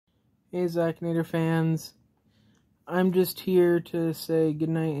Hey Zacnator fans, I'm just here to say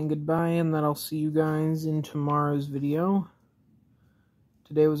goodnight and goodbye, and that I'll see you guys in tomorrow's video.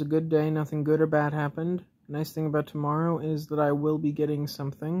 Today was a good day, nothing good or bad happened. The nice thing about tomorrow is that I will be getting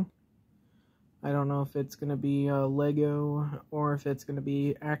something. I don't know if it's going to be Lego or if it's going to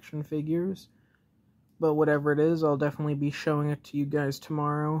be action figures, but whatever it is, I'll definitely be showing it to you guys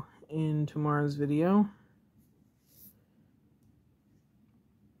tomorrow in tomorrow's video.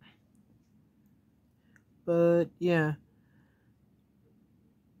 But yeah,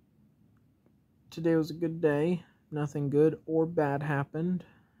 today was a good day. Nothing good or bad happened.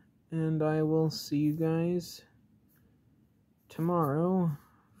 And I will see you guys tomorrow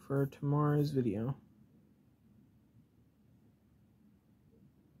for tomorrow's video.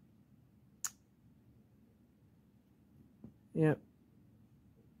 Yep.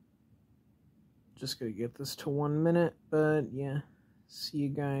 Just gonna get this to 1 minute, but yeah. See you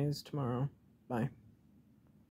guys tomorrow. Bye.